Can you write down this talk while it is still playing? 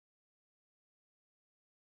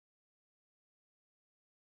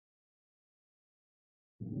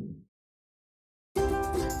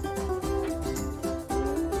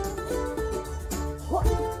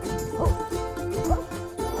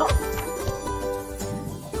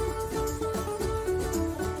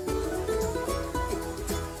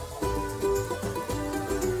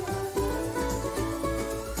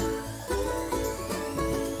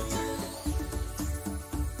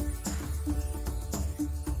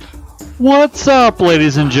What's up,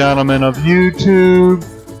 ladies and gentlemen of YouTube?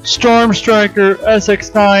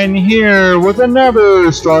 StormStrikerSX9 here with another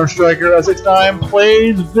StormStrikerSX9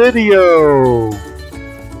 Plays video.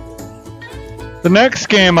 The next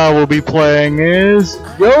game I will be playing is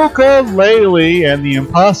Yooka-Laylee and the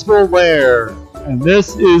Impossible Lair. And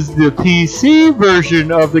this is the PC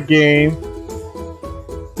version of the game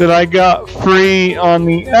that I got free on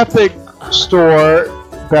the Epic Store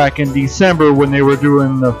back in December when they were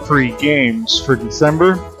doing the free games for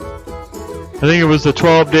December. I think it was the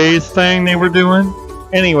 12 days thing they were doing.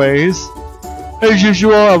 Anyways, as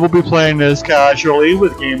usual, I will be playing this casually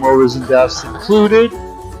with game overs and deaths included.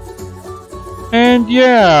 And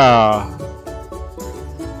yeah.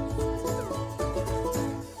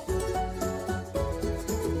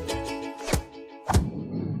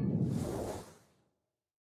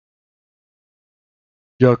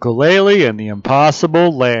 Yooka-Laylee and the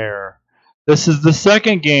Impossible Lair. This is the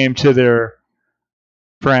second game to their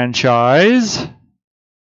franchise.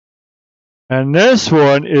 And this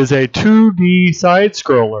one is a 2D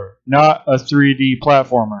side-scroller, not a 3D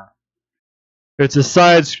platformer. It's a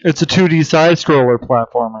 2D side-scroller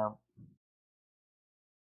platformer.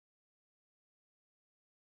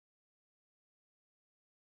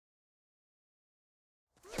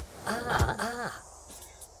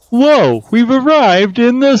 Whoa, we've arrived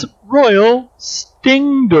in this royal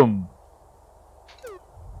stingdom.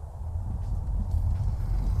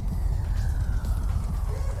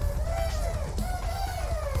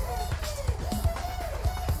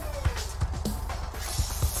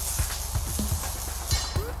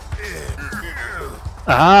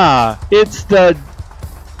 Ah, it's the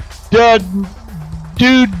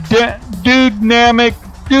dynamic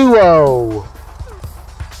duo.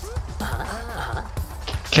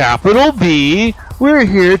 Capital B, we're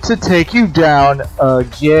here to take you down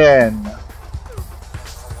again.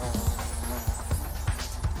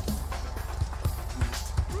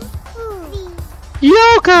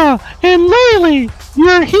 Yooka and Laylee,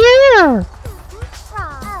 you're here!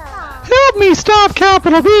 Help me stop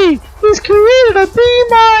Capital B! He's created a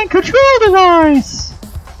B-Mind control device!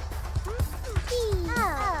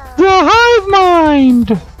 The Hive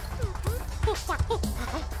Mind!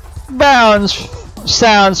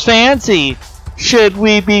 Sounds fancy. Should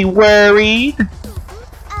we be worried?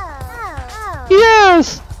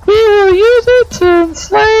 Yes, we will use it to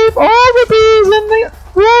enslave all the bees in the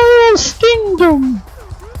royal kingdom.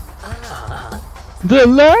 The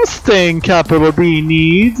last thing Capital B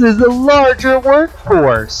needs is a larger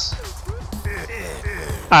workforce.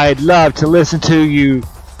 I'd love to listen to you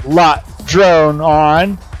lot drone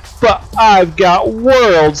on, but I've got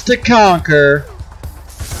worlds to conquer.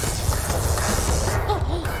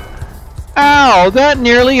 Ow, that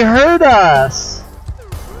nearly hurt us!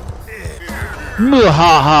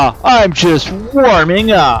 Muhaha, I'm just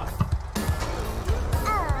warming up.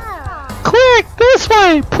 Quick, this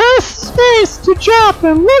way! Press space to jump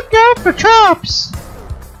and look out for traps!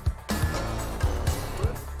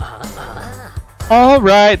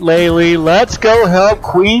 Alright, Laylee, let's go help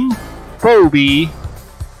Queen Phoebe.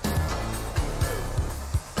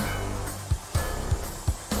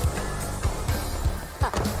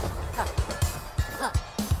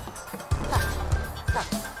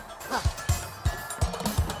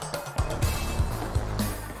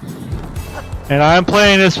 And I'm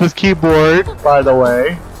playing this with keyboard, by the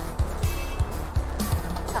way.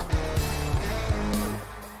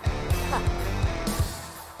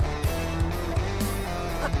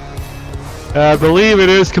 I believe it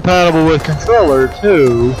is compatible with controller,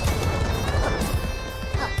 too.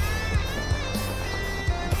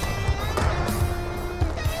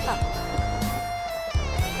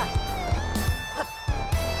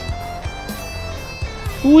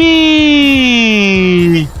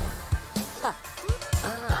 Whee!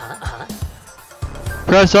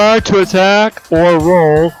 Press R to attack or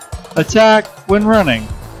roll. Attack when running.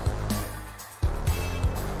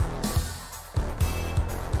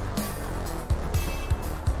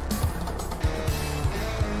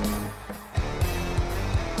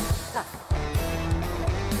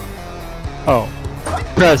 Oh.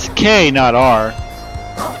 Press K, not R.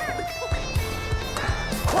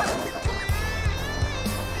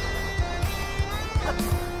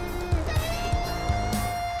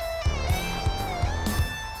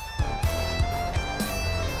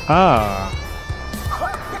 Ah.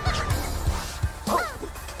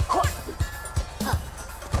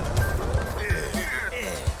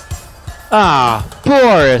 Ah,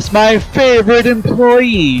 Boris, my favorite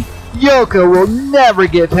employee. Yooka will never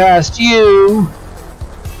get past you.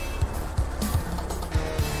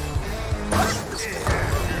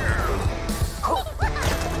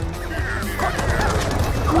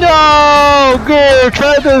 No! Go!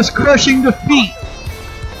 Try this crushing defeat!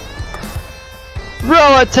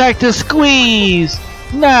 Roll attack to squeeze!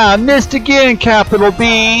 Nah, missed again, capital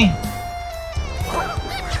B!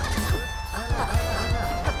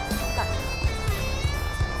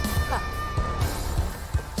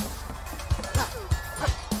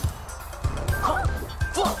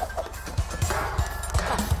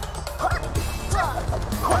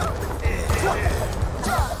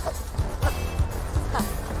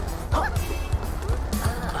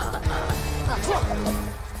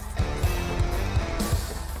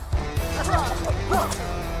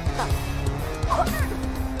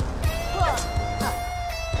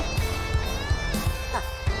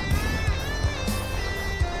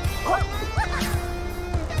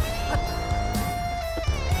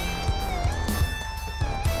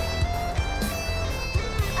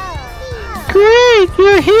 Great,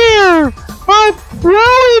 you're here! I've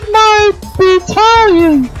rallied my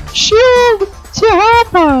battalion shield to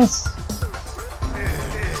help us!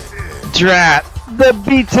 Drat, the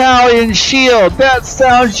battalion shield! That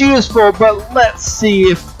sounds useful, but let's see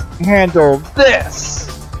if we handle this!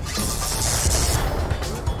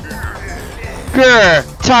 Grr,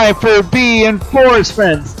 time for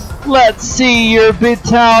reinforcements! Let's see your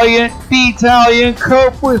battalion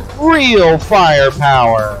cope with real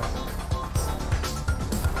firepower!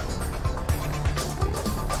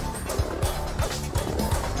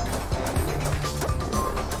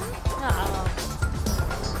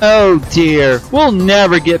 Oh dear, we'll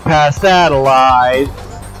never get past that alive.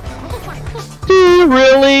 Do you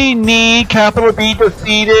really need capital B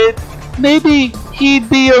defeated? Maybe he'd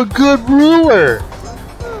be a good ruler.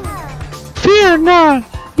 Fear not,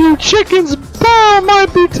 you chickens borrow my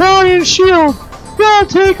battalion shield. I'll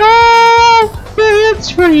take all the hits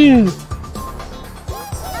for you.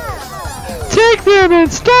 Take them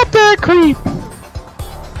and stop that creep.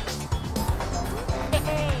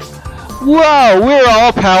 Whoa, we're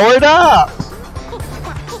all powered up!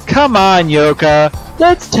 Come on, Yooka,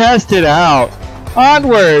 let's test it out.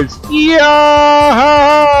 Onwards! Yar!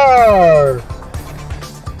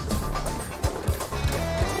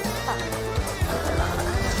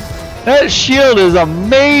 That shield is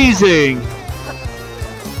amazing!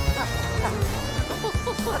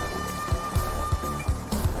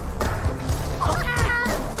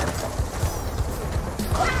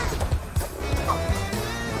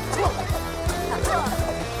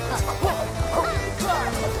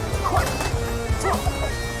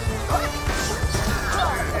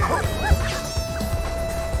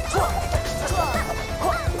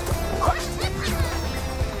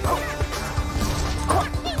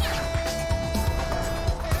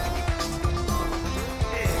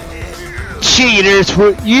 Cheaters,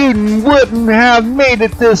 you wouldn't have made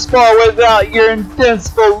it this far without your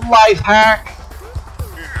invincible life hack.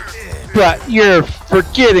 But you're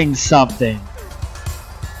forgetting something.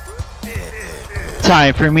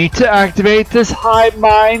 Time for me to activate this hive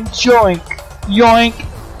mind joink. Yoink.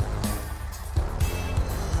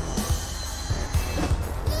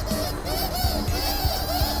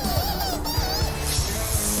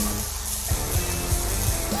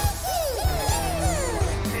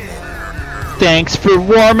 Thanks for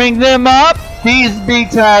warming them up. These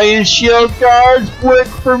battalion shield guards work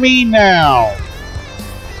for me now.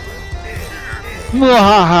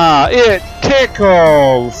 Mwahaha, it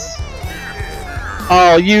tickles.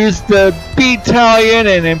 I'll use the battalion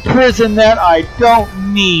and imprison that I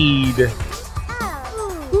don't need.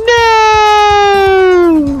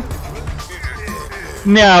 No!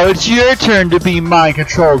 Now it's your turn to be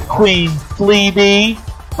mind-controlled, Queen Fleabee.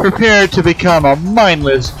 Prepare to become a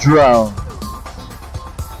mindless drone.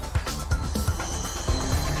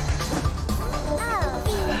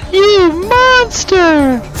 You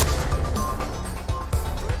monster!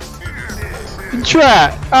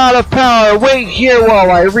 Drat, out of power, wait here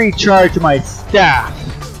while I recharge my staff.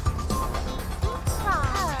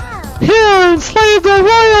 Here, enslave the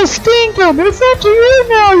royal stinkum! It's up to you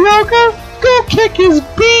now, Yooka! Go kick his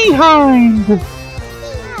behind!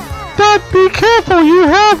 But be careful, you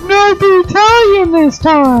have no battalion this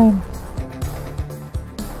time!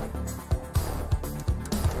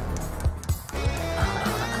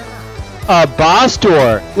 A boss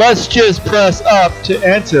door. Let's just press up to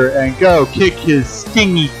enter and go kick his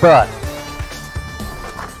stingy butt.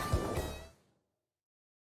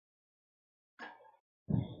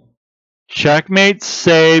 Checkmate,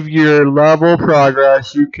 save your level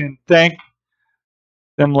progress. You can thank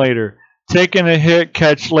them later. Taking a hit,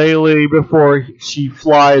 catch Laylee before she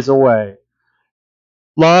flies away.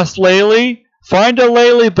 Lost Laylee? Find a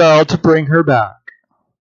Laylee bell to bring her back.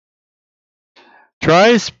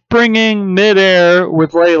 Try springing mid-air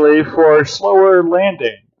with Laylee for slower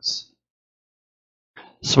landings.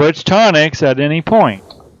 Switch tonics at any point.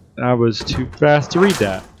 That was too fast to read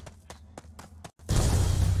that.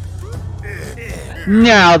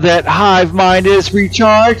 Now that Hive Mind is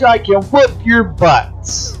recharged, I can whip your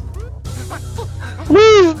butts.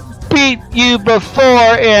 We've beat you before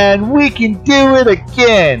and we can do it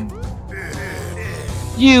again.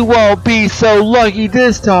 You won't be so lucky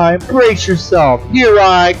this time. Brace yourself. Here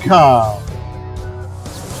I come.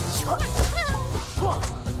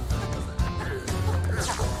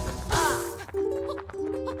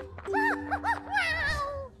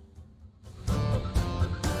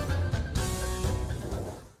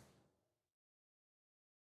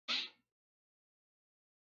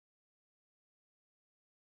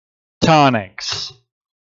 Tonics.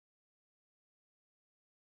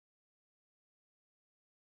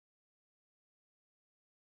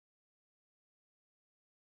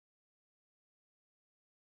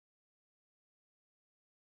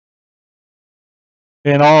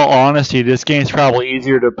 In all honesty, this game's probably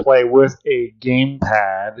easier to play with a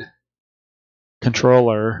gamepad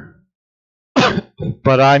controller,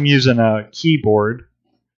 but I'm using a keyboard.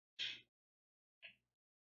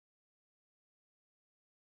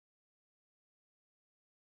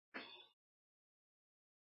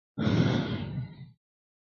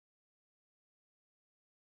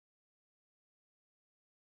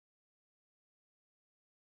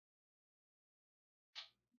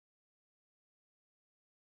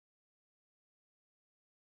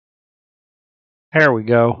 Here we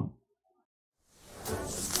go.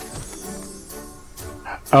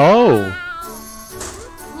 Oh.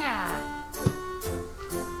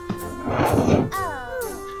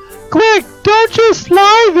 Quick, don't just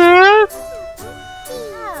lie there.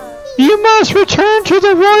 You must return to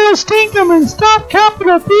the Royal Stinkum and stop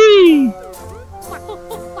Capital B.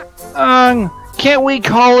 Can't we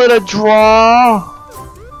call it a draw?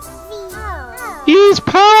 He's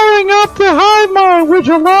powering up the hive mind, which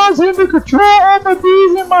allows him to control all the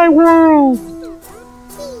bees in my world.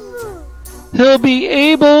 He'll be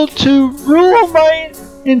able to rule my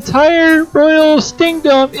entire royal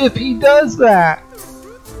stingdom if he does that.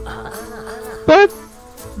 But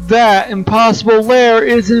that Impossible Lair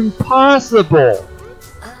is impossible.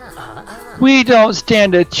 We don't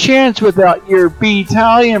stand a chance without your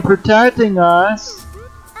battalion protecting us.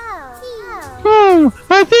 Oh,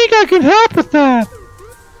 I think I can help with that.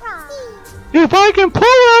 If I can pull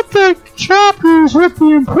out the chapters with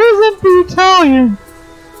the imprisoned battalion,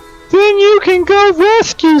 then you can go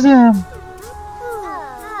rescue them.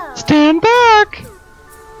 Stand back.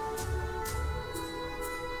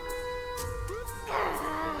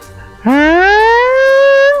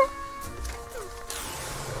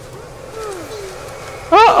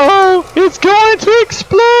 Uh-oh, it's going to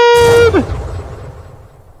explode!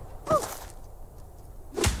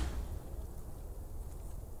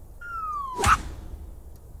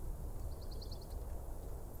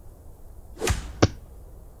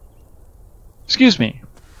 Excuse me.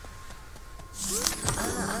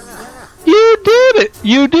 You did it!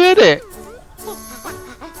 You did it!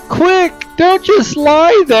 Quick! Don't just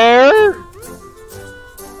lie there!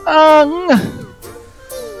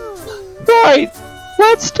 Right!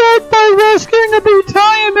 Let's start by rescuing a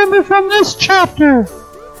battalion member from this chapter!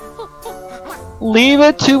 Leave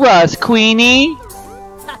it to us, Queenie!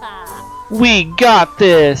 We got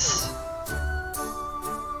this!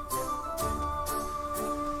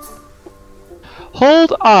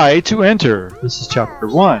 Hold I to enter. This is chapter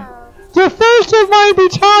 1. The first of my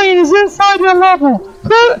battalion is inside your level.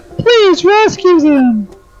 Please rescue them.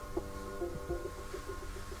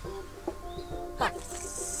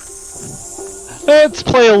 Let's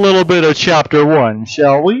play a little bit of chapter 1,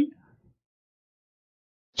 shall we?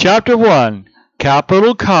 Chapter 1,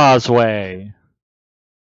 Capital Causeway.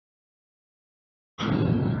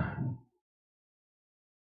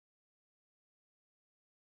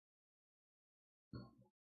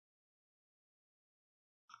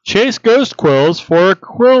 Chase ghost quills for a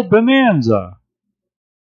quill bonanza.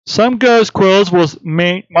 Some ghost quills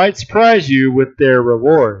might surprise you with their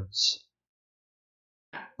rewards.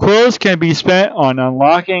 Quills can be spent on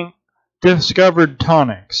unlocking discovered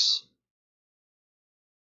tonics.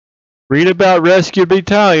 Read about rescue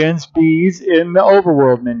battalions bees in the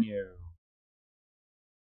overworld menu.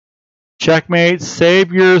 Checkmate,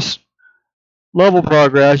 save your level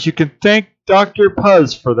progress. You can thank Dr.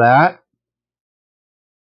 Puzz for that.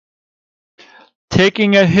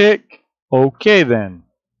 Taking a hit? Okay then.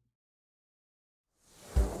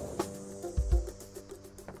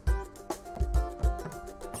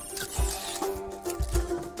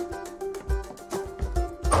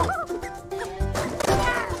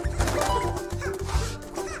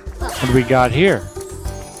 What do we got here?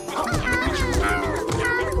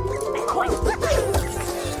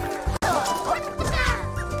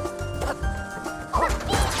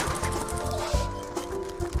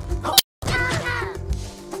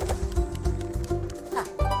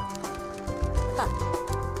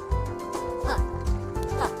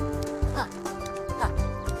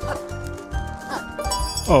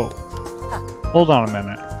 Oh, hold on a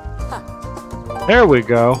minute. There we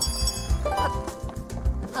go.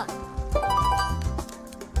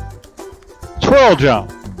 Twirl jump.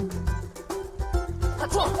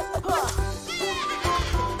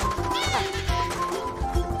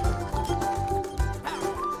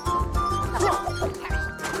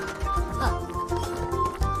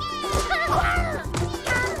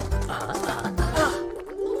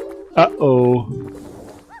 Uh-oh.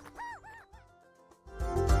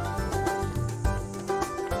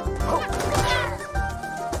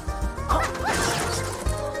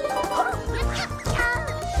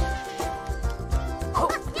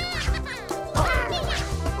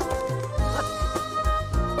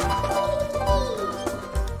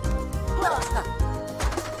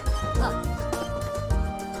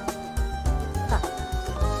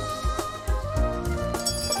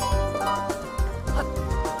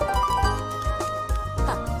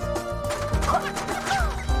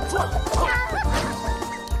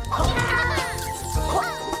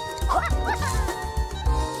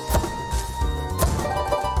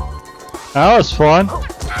 That was fun.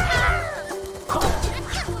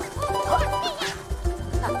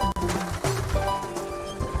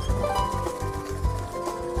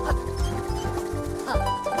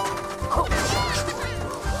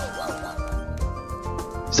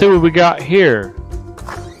 See what we got here.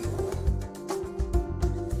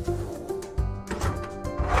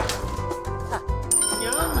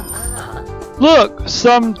 Look,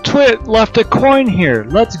 some twit left a coin here.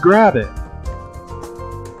 Let's grab it.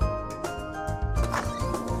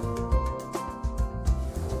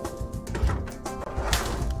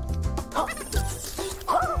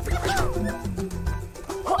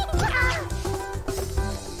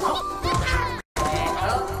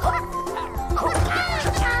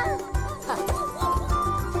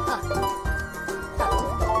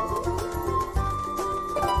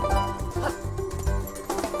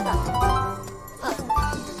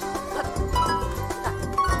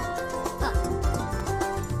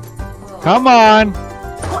 Come on!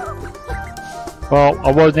 Well,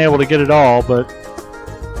 I wasn't able to get it all, but...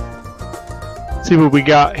 Let's see what we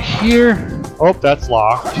got here. Oh, that's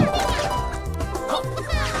locked.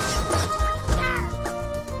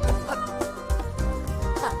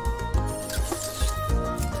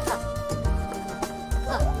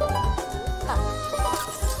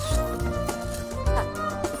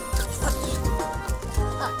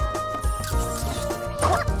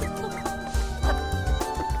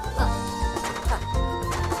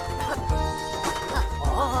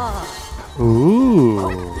 Ooh.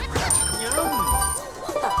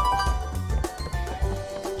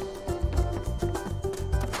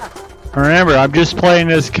 Remember, I'm just playing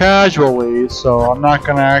this casually, so I'm not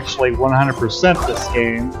going to actually 100% this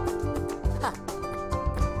game.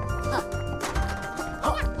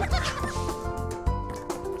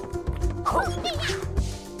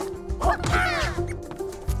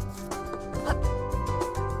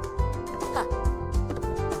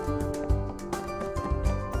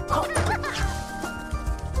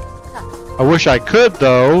 I wish I could,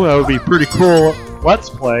 though. That would be pretty cool. Let's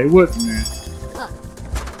play, wouldn't it?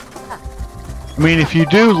 I mean, if you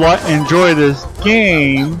do enjoy this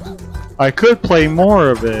game, I could play more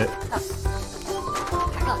of it.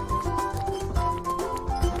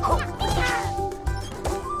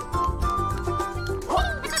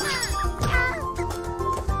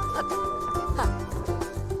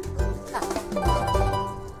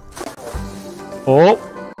 Oh!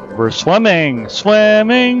 We're swimming,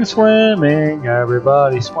 swimming, swimming,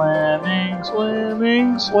 everybody swimming,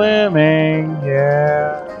 swimming, swimming,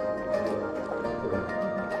 yeah.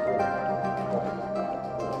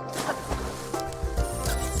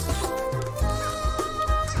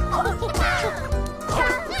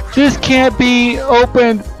 This can't be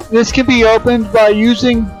opened, this can be opened by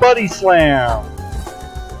using Buddy Slam.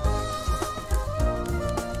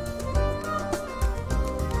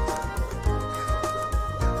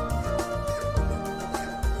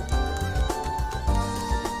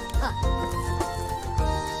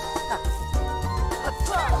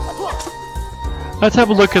 Let's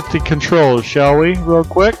have a look at the controls, shall we, real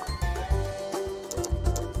quick?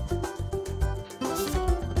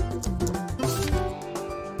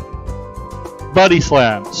 Buddy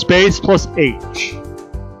Slam, space plus H.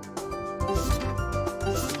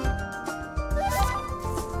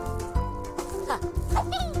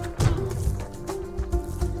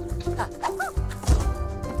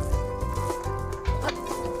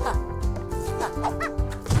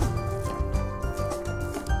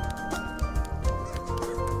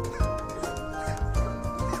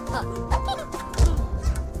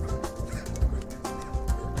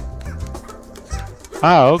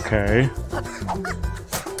 Ah, okay.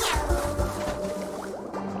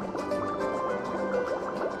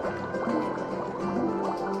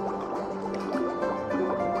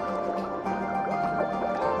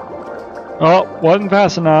 Oh, wasn't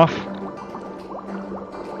fast enough.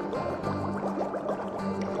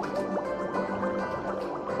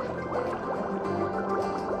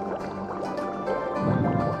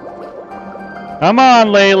 Come on,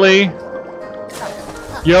 Laylee.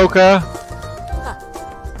 Yooka.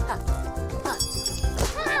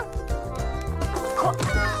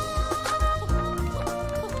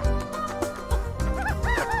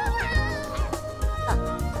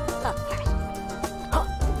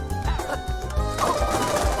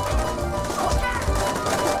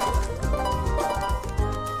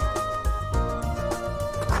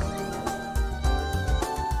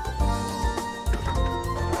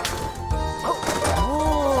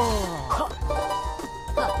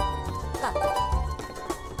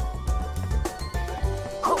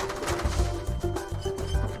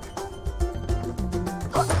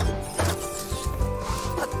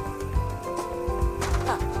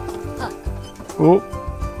 Oh,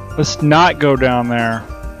 let's not go down there.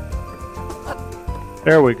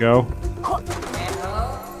 There we go.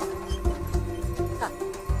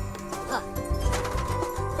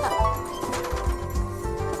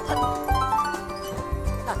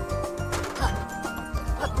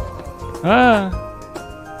 Ah.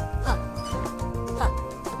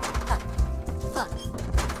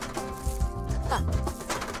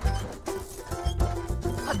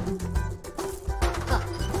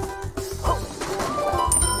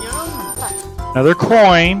 Another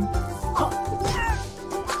coin.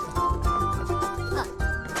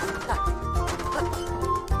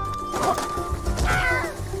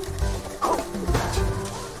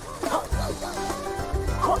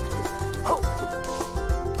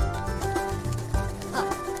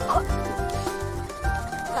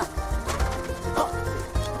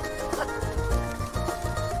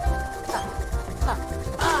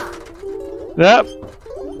 Yep.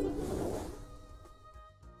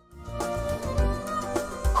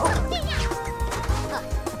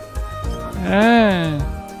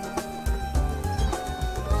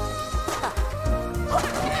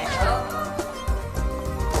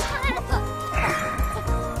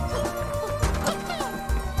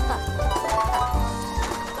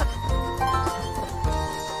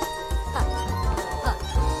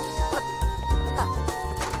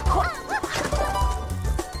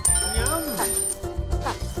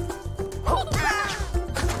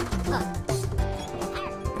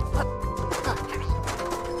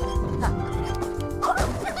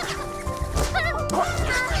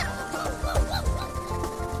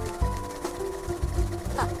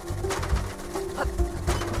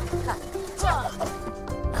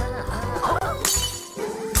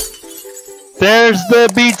 There's the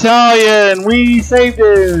battalion! We saved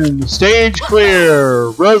him! Stage clear!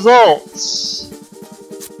 Results!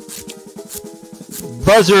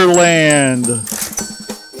 Buzzerland!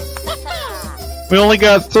 We only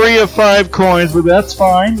got 3 of 5 coins, but that's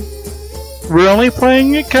fine. We're only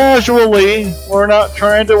playing it casually. We're not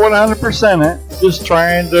trying to 100% it. Just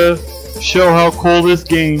trying to show how cool this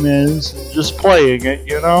game is. Just playing it,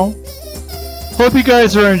 you know? Hope you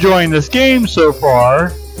guys are enjoying this game so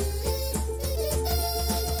far.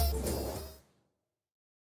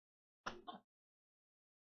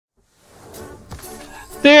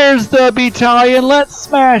 There's the battalion, let's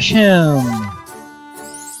smash him!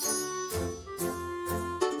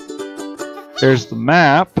 There's the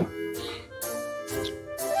map.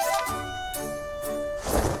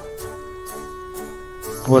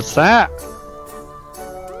 What's that?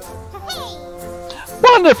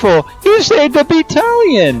 Wonderful! You saved the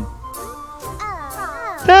battalion!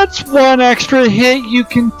 That's one extra hit you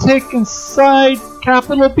can take inside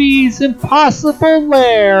Capital B's Impossible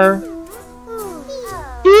Lair.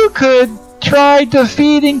 You could try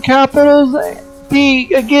defeating Capital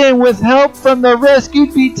B again with help from the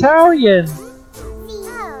rescued battalion.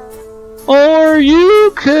 Or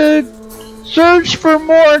you could search for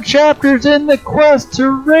more chapters in the quest to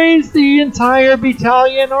raise the entire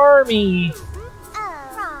battalion army.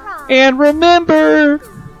 And remember,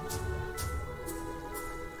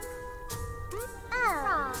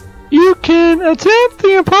 you can attempt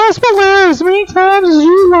the Impossible Lair as many times as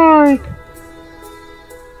you like.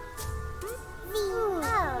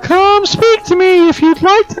 Come speak to me if you'd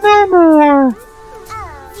like to know more.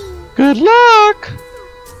 Good luck!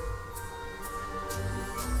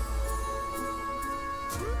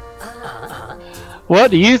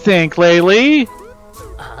 What do you think, Laylee?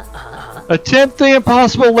 Attempt the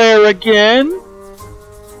Impossible Lair again?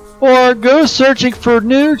 Or go searching for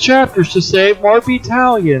new chapters to save more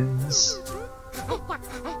battalions?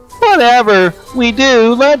 Whatever we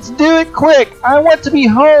do, let's do it quick. I want to be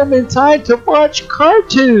home in time to watch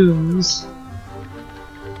cartoons.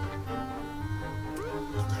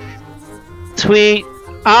 Sweet.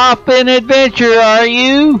 Off an adventure, are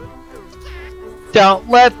you? Don't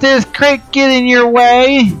let this crate get in your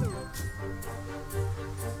way.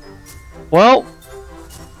 Well,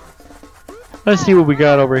 let's see what we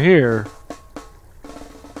got over here.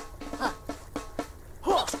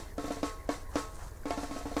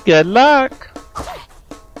 Good luck.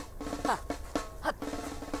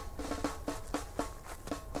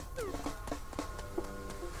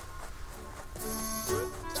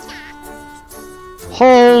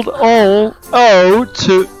 Hold O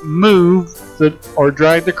to move or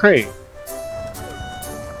drag the crate.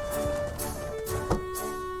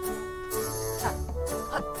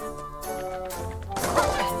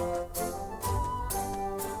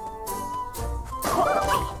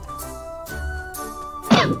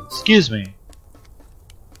 Excuse me.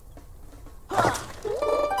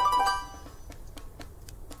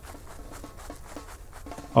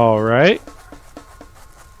 All right.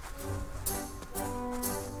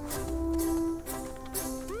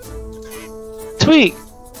 Sweet.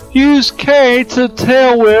 Use K to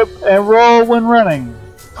tail whip and roll when running.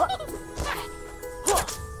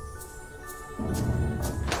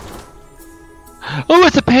 Oh,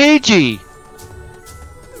 it's a pagey.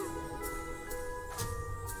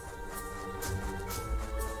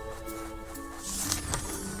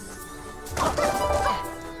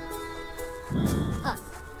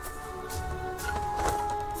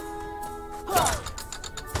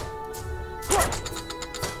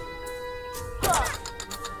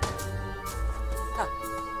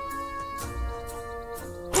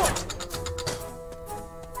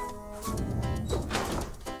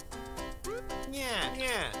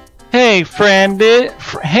 Hey,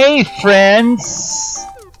 hey, friends!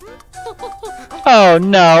 Oh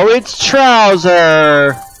no, it's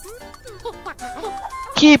Trouser!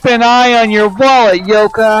 Keep an eye on your wallet,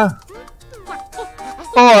 Yooka!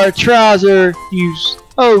 Or Trouser,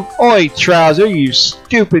 oi, Trouser, you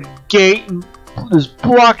stupid gate is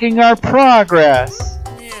blocking our progress!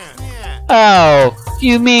 Oh,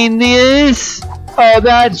 you mean this? Oh,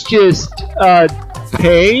 that's just a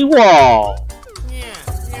paywall!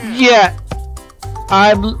 Yeah,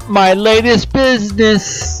 my latest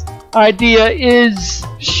business idea is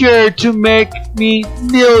sure to make me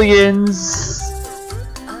millions.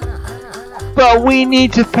 But we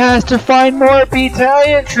need to pass to find more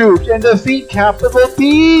battalion troops and defeat Capital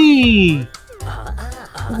B.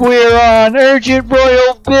 We're on urgent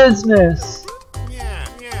royal business.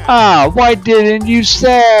 Ah, why didn't you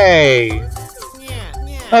say?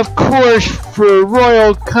 Of course, for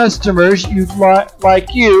royal customers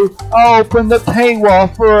like you, I'll open the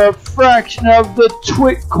paywall for a fraction of the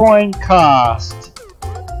Twitcoin cost.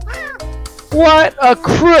 What a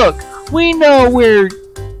crook! We know we're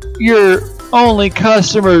your only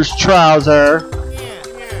customers, Trouser.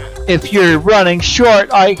 If you're running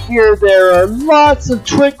short, I hear there are lots of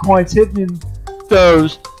Twitcoins hidden in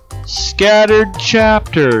those scattered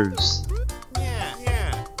chapters.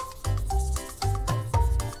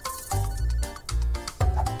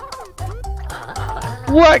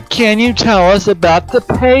 What can you tell us about the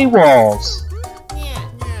paywalls?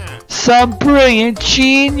 Some brilliant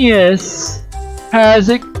genius has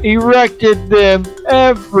erected them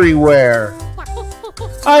everywhere.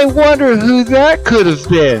 I wonder who that could have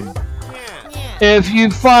been. If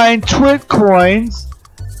you find Twitcoins,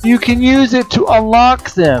 you can use it to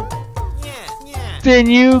unlock them. Then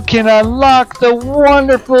you can unlock the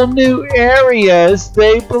wonderful new areas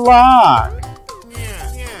they block.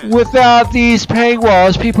 Without these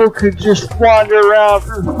paywalls, people could just wander around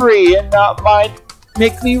for free and not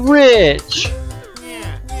make me rich.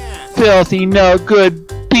 Filthy no good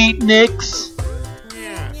beatniks.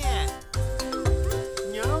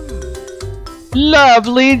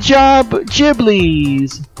 Lovely job,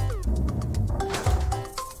 Ghiblies.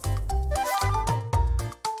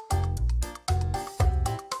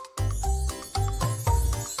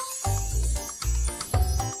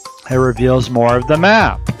 It reveals more of the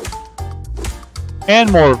map.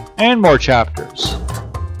 And more chapters.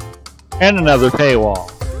 And another paywall.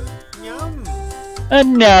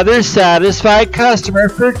 Another satisfied customer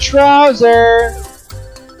for Trouser.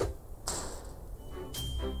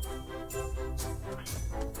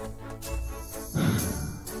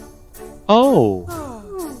 Oh.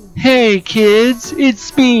 Hey kids,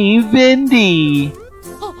 it's me, Vindy.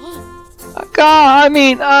 God,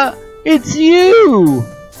 it's you.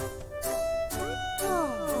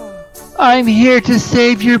 I'm here to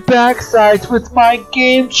save your backsides with my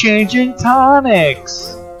game-changing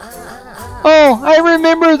tonics. Oh, I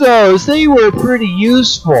remember those. They were pretty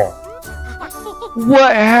useful.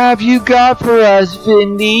 What have you got for us,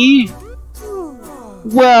 Vindy?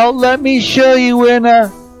 Well, let me show you in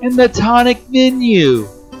the tonic menu.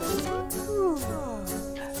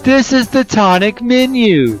 This is the tonic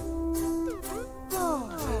menu.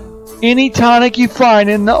 Any tonic you find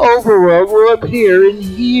in the overworld will appear in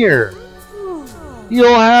here.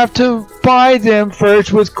 You'll have to buy them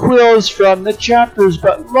first with quills from the chapters,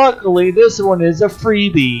 but luckily this one is a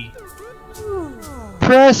freebie.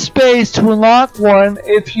 Press space to unlock one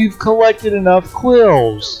if you've collected enough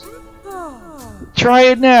quills. Try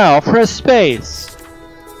it now. Press space.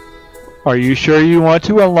 Are you sure you want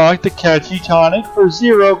to unlock the catchy tonic for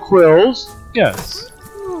 0 quills? Yes.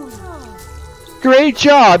 Great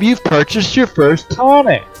job! You've purchased your first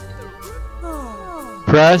tonic.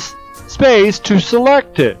 Press space to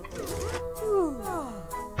select it.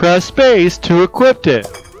 Press space to equip it.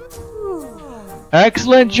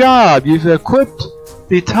 Excellent job! You've equipped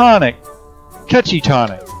the tonic. Catchy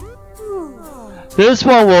tonic. This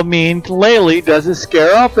one will mean Laylee doesn't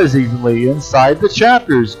scare off as easily inside the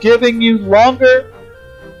chapters, giving you longer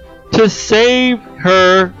to save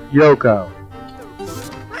her Yoko.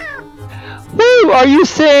 Woo! Are you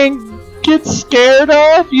saying get scared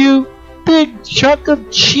off, you big chunk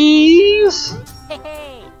of cheese?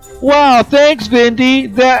 Wow, thanks,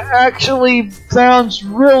 Vindy. That actually sounds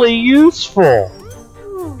really useful.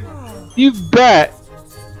 You bet.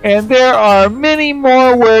 And there are many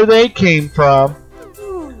more where they came from.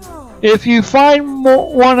 If you find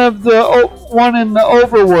one in the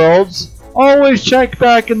overworlds, always check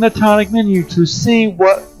back in the tonic menu to see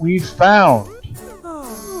what we found.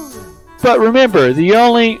 But remember, they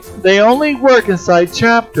only work inside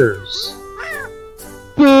chapters.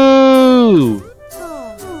 Boo!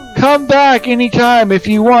 Come back anytime if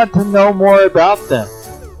you want to know more about them.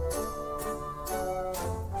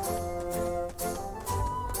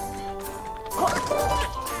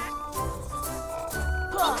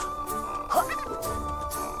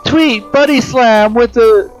 Tweet Buddy Slam with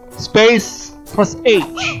the space plus H.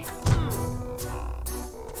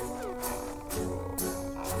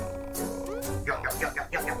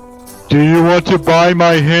 Do you want to buy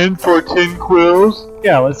my hen for 10 quills?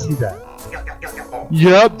 Yeah, let's see that.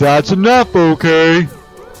 Yep, that's enough, okay.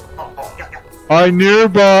 A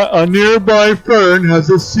nearby fern has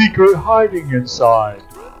a secret hiding inside.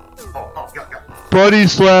 Buddy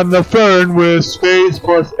slam the fern with space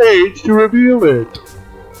plus H to reveal it.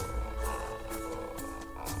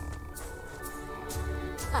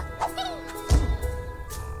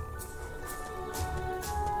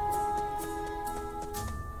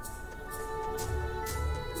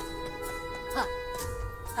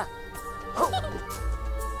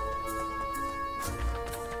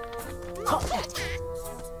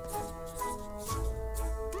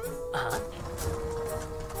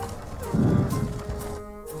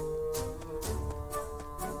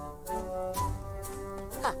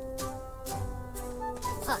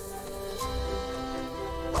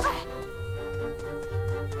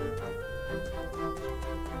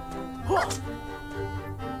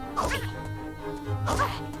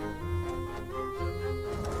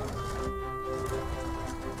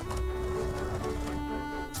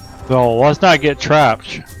 So let's not get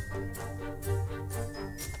trapped.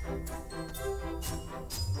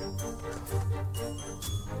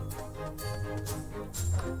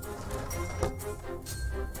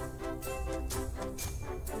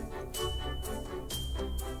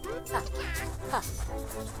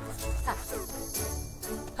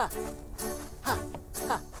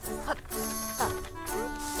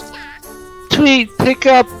 Tweet pick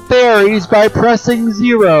up berries by pressing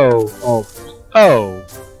 0. Oh. Oh.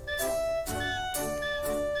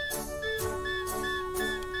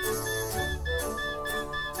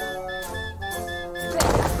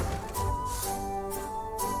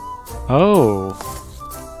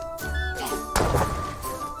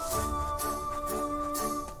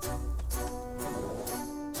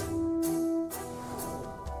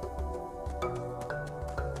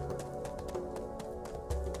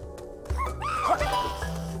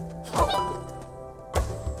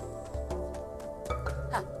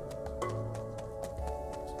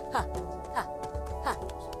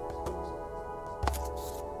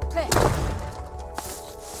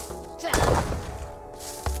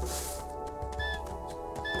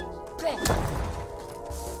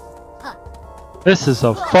 This is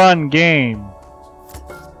a fun game.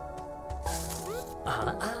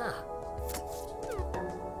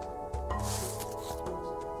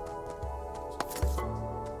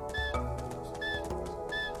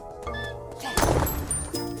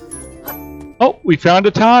 Oh, we found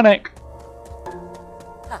a tonic.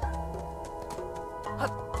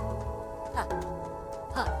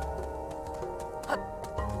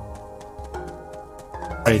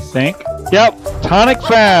 I think. Yep, tonic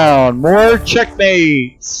found. More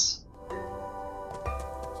checkmates.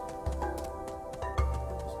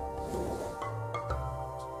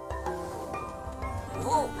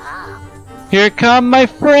 Here come my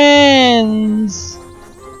friends.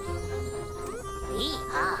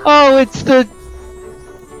 Oh, it's the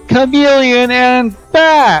chameleon and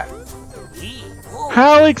bat.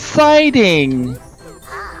 How exciting.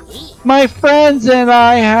 My friends and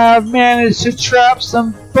I have managed to trap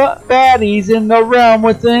some baddies in the realm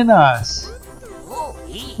within us.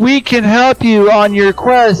 We can help you on your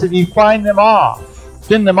quest if you fend them off.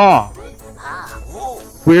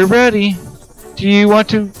 We're ready. Do you want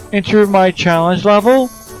to enter my challenge level?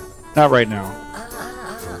 Not right now.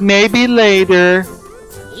 Maybe later.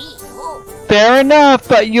 Fair enough,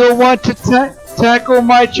 but you'll want to tackle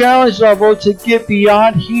my challenge level to get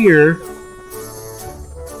beyond here.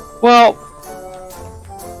 Well,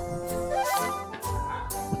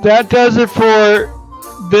 that does it for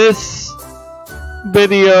this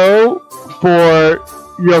video for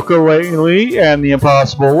Yooka-Laylee and the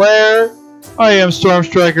Impossible Lair. I am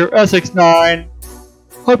StormStrikerSX9.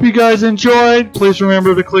 Hope you guys enjoyed. Please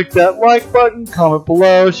remember to click that like button, comment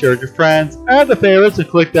below, share with your friends, add the favorites, and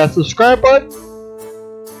click that subscribe button.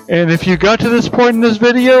 And if you got to this point in this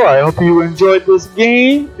video, I hope you enjoyed this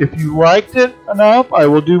game. If you liked it enough, I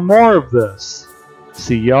will do more of this.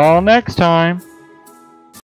 See y'all next time.